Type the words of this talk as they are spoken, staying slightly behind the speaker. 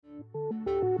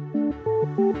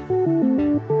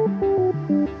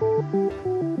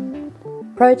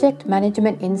Project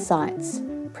Management Insights,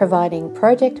 providing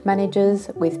project managers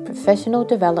with professional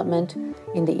development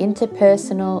in the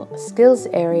interpersonal skills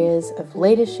areas of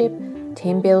leadership,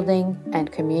 team building,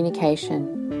 and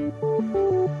communication.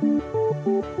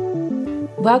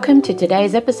 Welcome to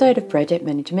today's episode of Project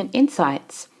Management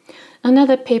Insights.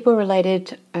 Another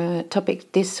people-related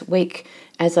topic this week,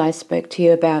 as I spoke to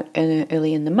you about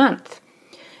early in the month.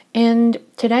 And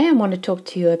today I want to talk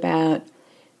to you about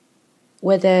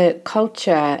whether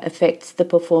culture affects the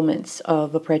performance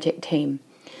of a project team.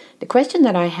 The question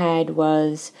that I had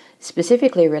was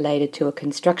specifically related to a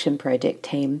construction project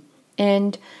team,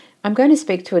 and I'm going to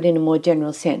speak to it in a more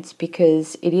general sense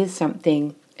because it is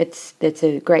something that's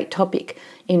a great topic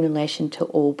in relation to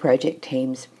all project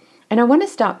teams. And I want to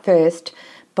start first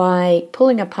by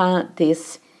pulling apart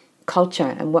this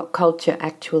culture and what culture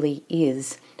actually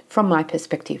is from my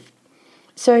perspective.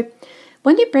 So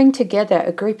when you bring together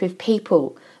a group of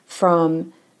people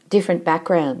from different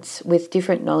backgrounds, with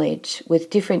different knowledge, with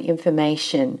different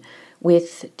information,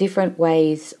 with different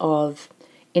ways of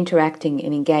interacting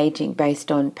and engaging based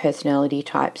on personality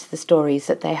types, the stories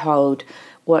that they hold,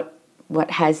 what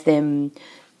has them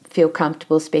feel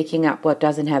comfortable speaking up, what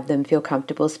doesn't have them feel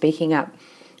comfortable speaking up.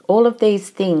 All of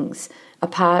these things are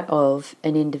part of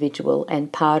an individual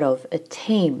and part of a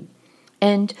team.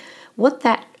 And what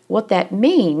that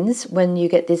means when you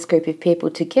get this group of people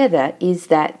together is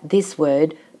that this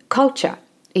word culture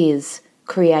is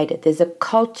created. There's a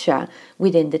culture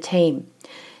within the team.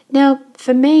 Now,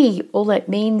 for me, all that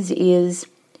means is,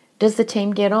 does the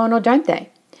team get on or don't they?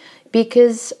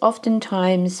 Because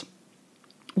oftentimes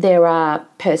there are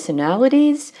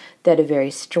personalities that are very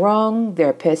strong, there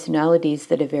are personalities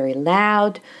that are very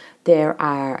loud, there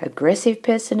are aggressive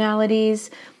personalities,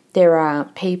 there are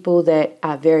people that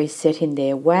are very set in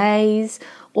their ways.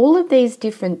 All of these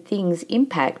different things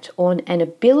impact on an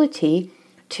ability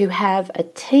to have a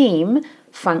team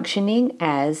functioning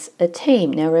as a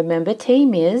team. Now remember,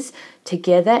 team is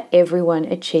together everyone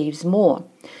achieves more.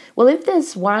 Well, if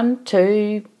there's 1,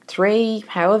 2, 3,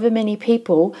 however many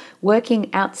people working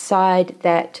outside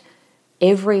that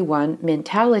everyone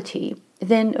mentality,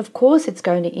 then of course it's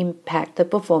going to impact the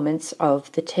performance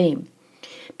of the team,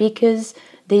 because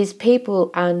these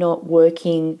people are not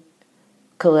working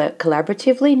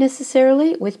collaboratively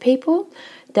necessarily with people.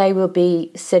 They will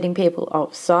be setting people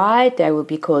offside. They will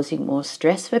be causing more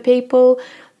stress for people.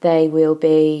 They will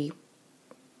be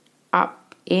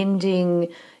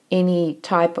upending any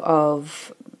type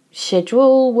of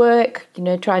schedule work,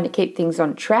 trying to keep things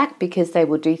on track because they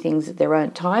will do things at their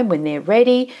own time when they're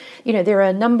ready. There are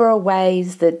a number of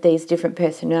ways that these different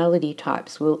personality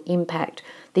types will impact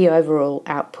the overall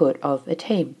output of a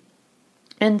team.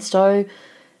 And so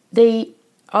the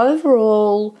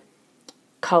overall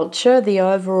culture, the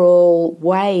overall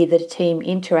way that a team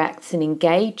interacts and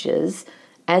engages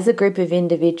as a group of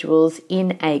individuals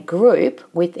in a group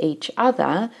with each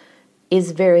other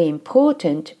is very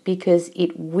important because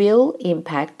it will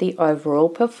impact the overall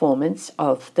performance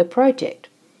of the project.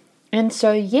 And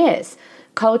so, yes,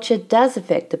 culture does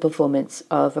affect the performance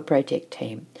of a project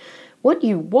team. What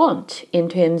you want in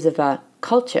terms of a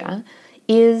culture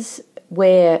is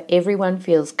where everyone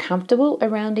feels comfortable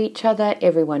around each other,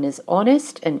 everyone is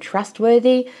honest and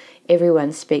trustworthy,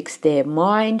 everyone speaks their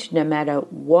mind no matter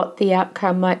what the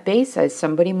outcome might be. So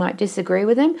somebody might disagree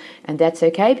with them, and that's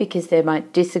okay because they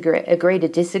might agree to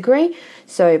disagree.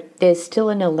 So there's still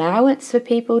an allowance for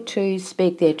people to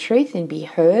speak their truth and be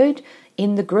heard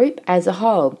in the group as a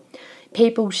whole.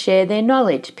 People share their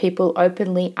knowledge. People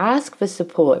openly ask for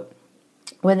support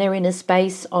when they're in a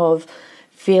space of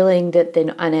feeling that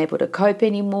they're unable to cope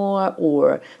anymore,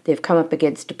 or they've come up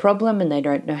against a problem and they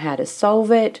don't know how to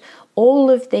solve it. All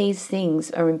of these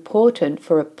things are important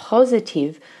for a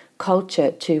positive culture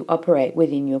to operate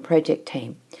within your project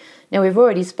team. Now, we've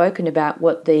already spoken about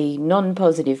what the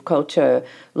non-positive culture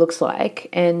looks like,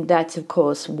 and that's, of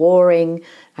course, warring,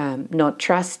 not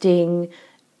trusting,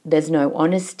 there's no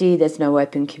honesty, there's no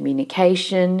open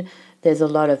communication, there's a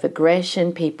lot of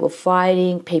aggression, people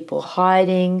fighting, people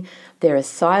hiding, there are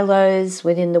silos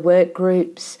within the work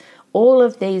groups. All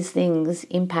of these things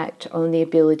impact on the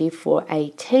ability for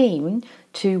a team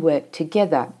to work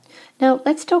together. Now,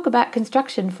 let's talk about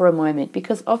construction for a moment,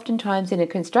 because oftentimes in a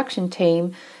construction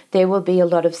team, there will be a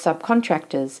lot of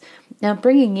subcontractors. Now,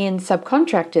 bringing in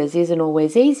subcontractors isn't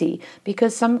always easy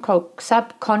because some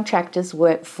subcontractors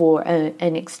work for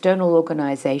an external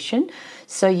organisation.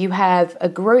 So you have a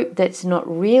group that's not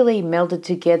really melded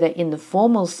together in the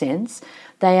formal sense.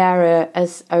 They are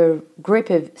a group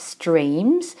of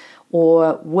streams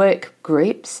or work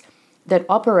groups that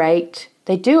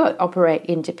do operate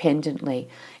independently.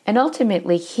 And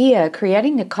ultimately here,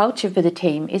 creating the culture for the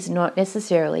team is not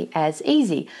necessarily as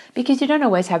easy because you don't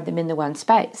always have them in the one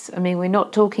space. I mean, we're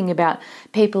not talking about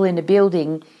people in a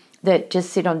building that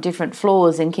just sit on different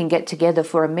floors and can get together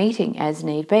for a meeting as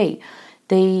need be.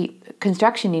 The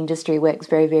construction industry works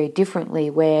very, very differently,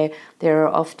 where there are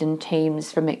often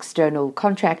teams from external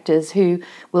contractors who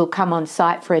will come on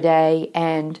site for a day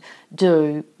and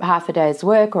do half a day's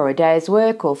work or a day's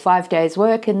work or 5 days'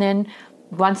 work, and then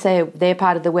once their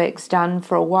part of the work's done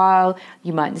for a while,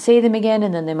 you mightn't see them again,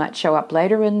 and then they might show up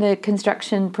later in the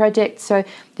construction project. So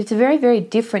it's a very, very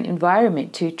different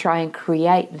environment to try and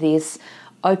create this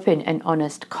open and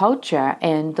honest culture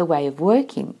and the way of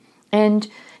working. And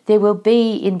there will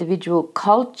be individual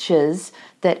cultures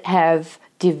that have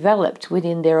developed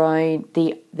within their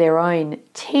own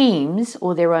teams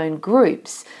or their own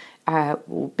groups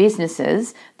or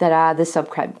businesses that are the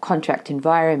subcontract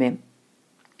environment.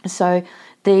 So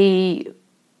the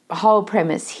whole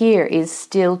premise here is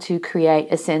still to create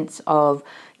a sense of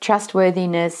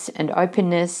trustworthiness and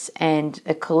openness and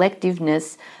a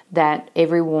collectiveness that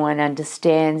everyone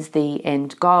understands the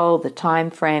end goal, the time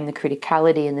frame, the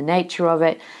criticality and the nature of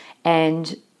it,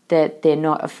 and that they're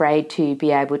not afraid to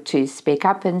be able to speak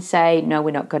up and say, no,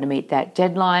 we're not going to meet that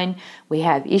deadline, we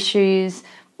have issues.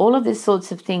 All of these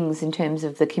sorts of things in terms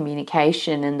of the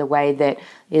communication and the way that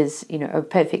is, a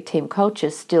perfect team culture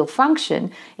still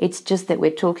function. It's just that we're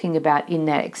talking about in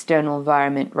that external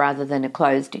environment rather than a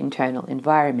closed internal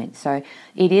environment. So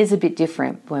it is a bit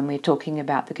different when we're talking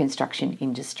about the construction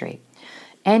industry.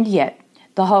 And yet,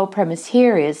 the whole premise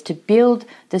here is to build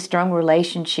the strong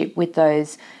relationship with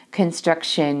those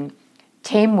construction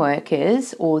team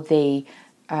workers or the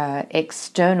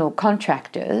external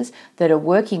contractors that are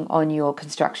working on your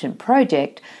construction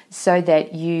project, so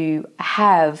that you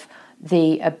have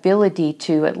the ability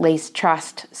to at least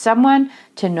trust someone,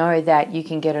 to know that you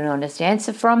can get an honest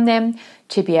answer from them,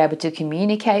 to be able to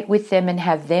communicate with them and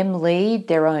have them lead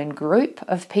their own group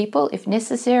of people if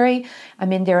necessary. I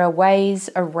mean, there are ways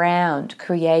around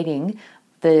creating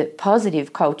the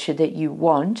positive culture that you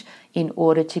want in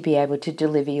order to be able to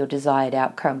deliver your desired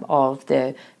outcome of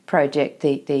the project,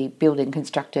 the building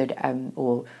constructed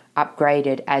or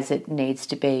upgraded as it needs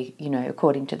to be,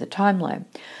 according to the timeline.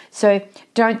 So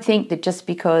don't think that just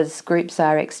because groups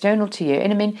are external to you,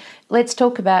 and I mean, let's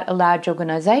talk about a large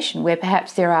organisation where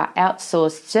perhaps there are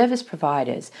outsourced service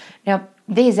providers. Now,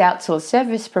 these outsourced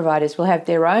service providers will have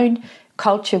their own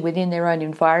culture within their own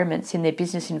environments, in their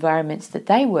business environments that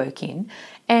they work in,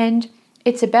 and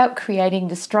it's about creating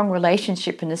the strong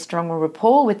relationship and the strong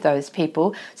rapport with those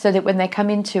people so that when they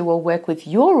come into or work with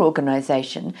your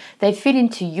organisation, they fit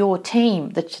into your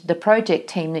team, the project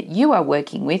team that you are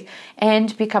working with,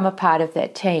 and become a part of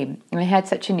that team. And I had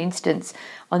such an instance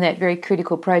on that very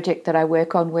critical project that I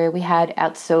work on where we had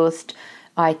outsourced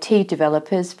IT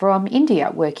developers from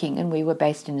India working, and we were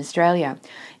based in Australia.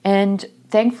 And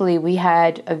thankfully, we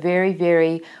had a very,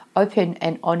 very open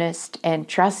and honest and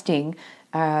trusting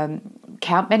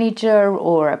account manager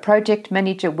or a project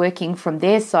manager working from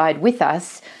their side with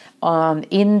us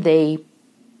in the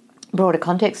broader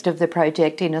context of the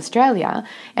project in Australia.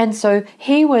 And so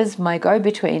he was my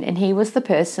go-between, and he was the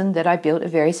person that I built a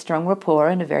very strong rapport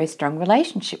and a very strong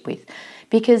relationship with.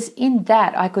 Because in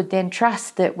that, I could then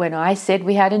trust that when I said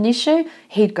we had an issue,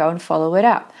 he'd go and follow it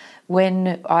up.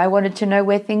 When I wanted to know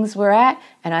where things were at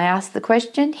and I asked the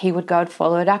question, he would go and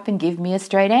follow it up and give me a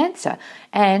straight answer.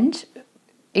 And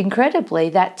incredibly,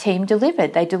 that team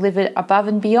delivered. They delivered above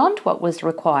and beyond what was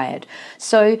required.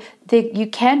 So you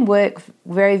can work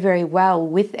very, very well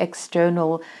with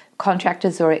external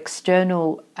contractors or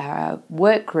external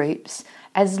work groups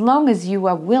as long as you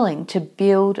are willing to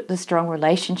build the strong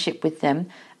relationship with them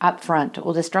up front,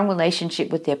 or the strong relationship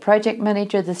with their project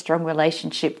manager, the strong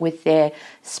relationship with their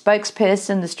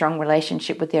spokesperson, the strong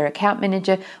relationship with their account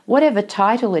manager, whatever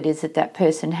title it is that that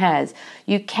person has.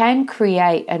 You can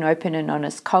create an open and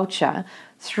honest culture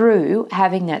through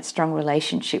having that strong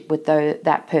relationship with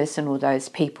that person or those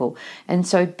people. And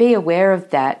so be aware of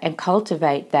that and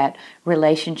cultivate that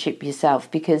relationship yourself,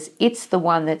 because it's the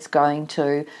one that's going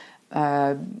to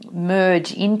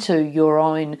merge into your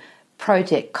own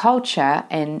project culture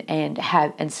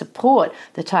and support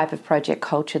the type of project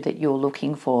culture that you're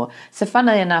looking for. So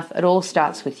funnily enough, it all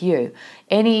starts with you.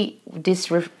 Any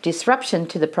disruption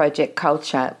to the project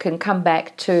culture can come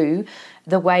back to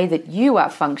the way that you are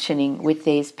functioning with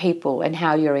these people and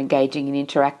how you're engaging and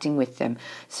interacting with them.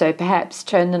 So perhaps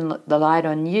turn the light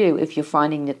on you if you're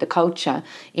finding that the culture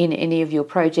in any of your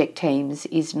project teams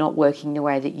is not working the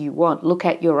way that you want. Look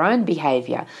at your own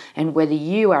behaviour and whether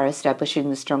you are establishing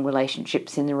the strong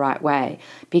relationships in the right way.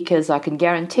 Because I can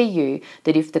guarantee you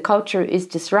that if the culture is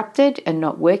disrupted and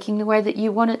not working the way that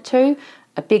you want it to,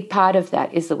 a big part of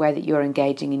that is the way that you're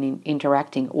engaging and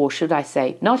interacting, or should I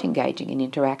say, not engaging and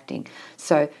interacting.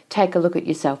 So take a look at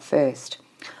yourself first.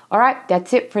 All right,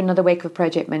 that's it for another week of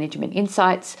Project Management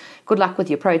Insights. Good luck with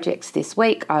your projects this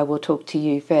week. I will talk to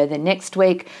you further next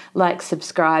week. Like,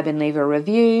 subscribe, and leave a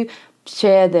review.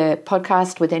 Share the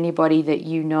podcast with anybody that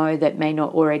you know that may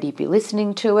not already be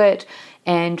listening to it.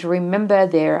 And remember,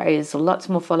 there is lots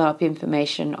more follow-up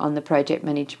information on the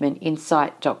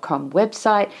projectmanagementinsight.com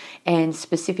website, and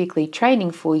specifically training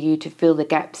for you to fill the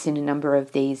gaps in a number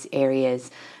of these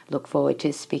areas. Look forward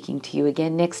to speaking to you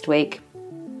again next week.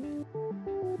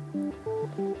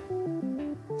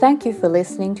 Thank you for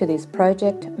listening to this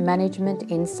Project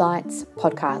Management Insights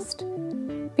podcast.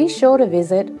 Be sure to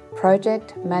visit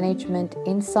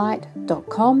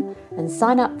projectmanagementinsight.com and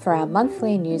sign up for our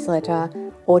monthly newsletter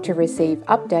or to receive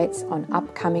updates on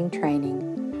upcoming training.